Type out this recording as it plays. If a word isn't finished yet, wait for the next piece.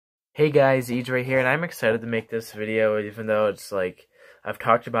Hey guys, EJ here, and I'm excited to make this video, even though it's like, I've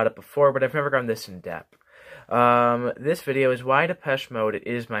talked about it before, but I've never gone this in depth. This video is why Depeche Mode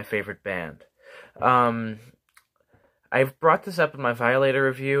is my favorite band. I've brought this up in my Violator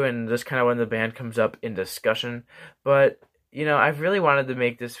review, and this kind of when the band comes up in discussion, but, you know, I've really wanted to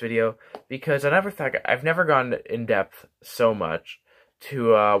make this video because I've never gone in depth so much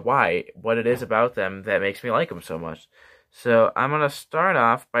to, what it is about them that makes me like them so much. So I'm going to start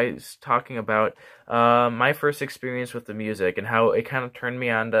off by talking about my first experience with the music and how it kind of turned me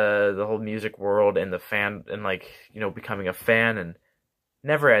on to the whole music world and the fan and becoming a fan, and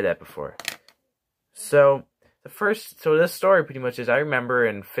never had that before. So this story pretty much is I remember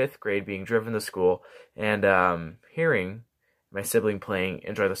in 5th grade being driven to school and hearing my sibling playing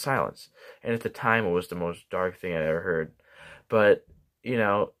Enjoy the Silence. And at the time it was the most dark thing I'd ever heard. But, you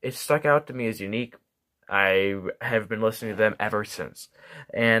know, it stuck out to me as unique. I have been listening to them ever since.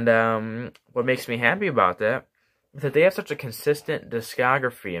 And what makes me happy about that is that they have such a consistent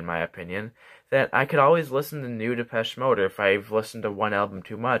discography, in my opinion, that I could always listen to new Depeche Mode. If I've listened to one album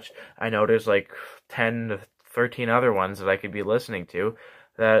too much, I know there's like 10 to 13 other ones that I could be listening to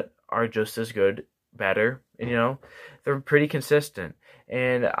that are just as good, better, and, you know, they're pretty consistent.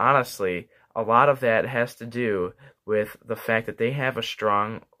 And honestly, a lot of that has to do with the fact that they have a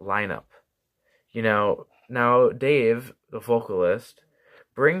strong lineup. You know, now Dave, the vocalist,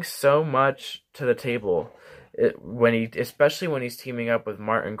 brings so much to the table especially when he's teaming up with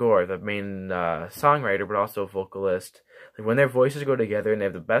Martin Gore, the main songwriter, but also vocalist. Like, when their voices go together and they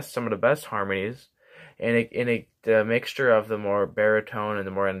have some of the best harmonies, and the mixture of the more baritone and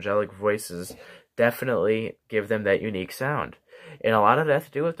the more angelic voices definitely give them that unique sound. And a lot of that has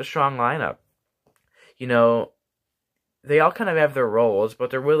to do with the strong lineup. You know, they all kind of have their roles,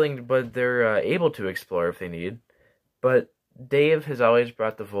 but they're able to explore if they need. But Dave has always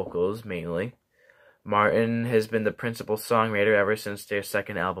brought the vocals, mainly. Martin has been the principal songwriter ever since their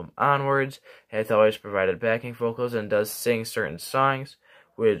second album onwards, has always provided backing vocals, and does sing certain songs,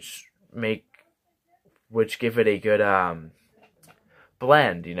 which give it a good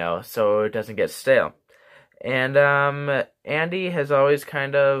blend, you know, so it doesn't get stale. And Andy has always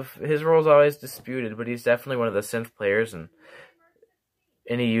his role's always disputed, but he's definitely one of the synth players, and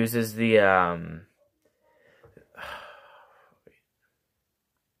he uses the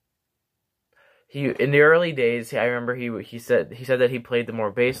in the early days, I remember he said that he played the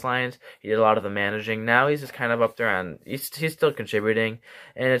more bass lines, he did a lot of the managing. Now he's just kind of up there he's still contributing.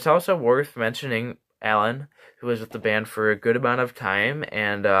 And it's also worth mentioning Alan, who was with the band for a good amount of time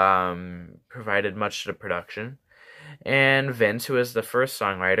and provided much to the production, and Vince, who is the first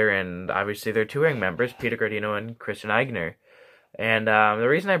songwriter, and obviously their touring members, Peter Gardino and Christian Eigner. And the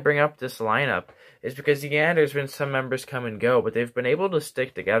reason I bring up this lineup is because, yeah, there's been some members come and go, but they've been able to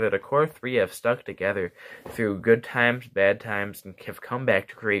stick together. The core three have stuck together through good times, bad times, and have come back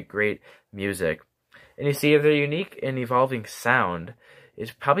to create great music. And you see, their unique and evolving sound is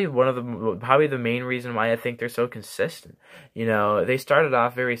probably the main reason why I think they're so consistent. You know, they started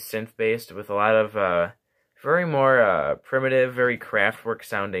off very synth-based with a lot of very more primitive, very Kraftwerk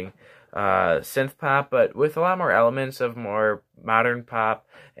sounding synth pop, but with a lot more elements of more modern pop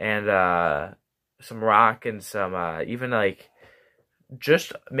and some rock and some even like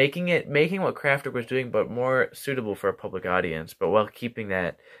just making what Kraftwerk was doing, but more suitable for a public audience, but while keeping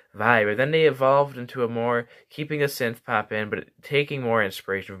that vibe. And then they evolved into keeping the synth pop in, but taking more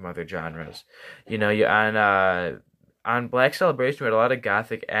inspiration from other genres. You know, on Black Celebration, we had a lot of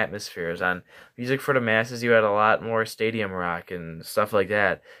gothic atmospheres. On Music for the Masses, you had a lot more stadium rock and stuff like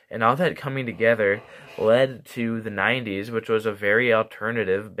that. And all that coming together led to the 90s, which was a very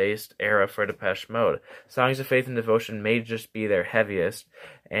alternative-based era for Depeche Mode. Songs of Faith and Devotion may just be their heaviest,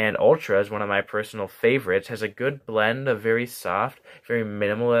 and Ultra is one of my personal favorites. Has a good blend of very soft, very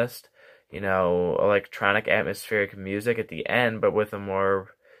minimalist, you know, electronic atmospheric music at the end, but with a more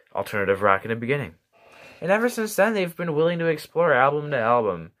alternative rock in the beginning. And ever since then, they've been willing to explore album to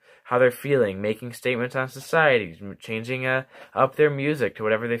album how they're feeling, making statements on society, changing up their music to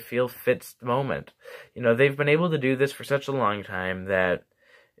whatever they feel fits the moment. You know, they've been able to do this for such a long time that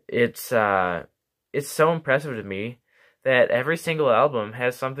it's so impressive to me that every single album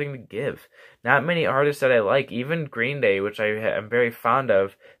has something to give. Not many artists that I like, even Green Day, which I am very fond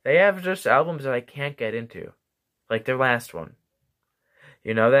of, they have just albums that I can't get into, like their last one.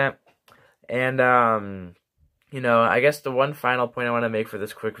 You know that? And, you know, I guess the one final point I want to make for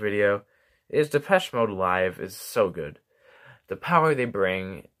this quick video is Depeche Mode live is so good. The power they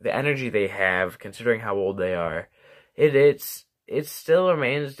bring, the energy they have, considering how old they are, it still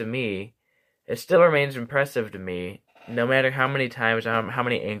remains impressive to me, no matter how many times, how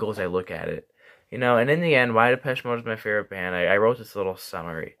many angles I look at it. And in the end, why Depeche Mode is my favorite band, I wrote this little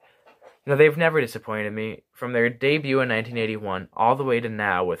summary. They've never disappointed me. From their debut in 1981 all the way to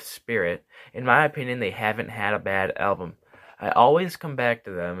now with Spirit, in my opinion, they haven't had a bad album. I always come back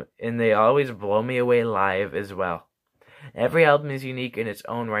to them, and they always blow me away live as well. Every album is unique in its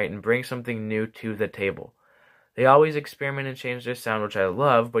own right and brings something new to the table. They always experiment and change their sound, which I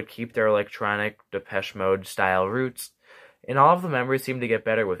love, but keep their electronic Depeche Mode style roots. And all of the members seem to get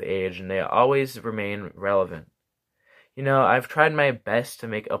better with age, and they always remain relevant. I've tried my best to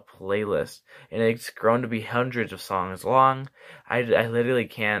make a playlist, and it's grown to be hundreds of songs long. I literally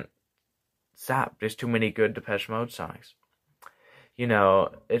can't stop. There's too many good Depeche Mode songs.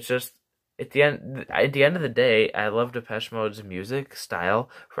 It's just, at the end of the day, I love Depeche Mode's music, style,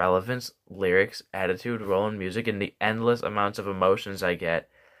 relevance, lyrics, attitude, role in music, and the endless amounts of emotions I get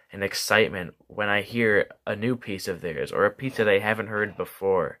and excitement when I hear a new piece of theirs, or a piece that I haven't heard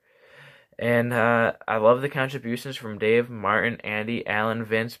before. And I love the contributions from Dave, Martin, Andy, Alan,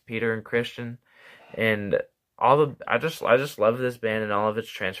 Vince, Peter, and Christian, and I just love this band and all of its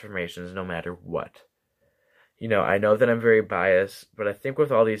transformations, no matter what. I know that I'm very biased, but I think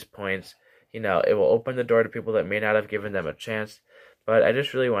with all these points, it will open the door to people that may not have given them a chance. But I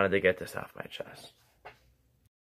just really wanted to get this off my chest.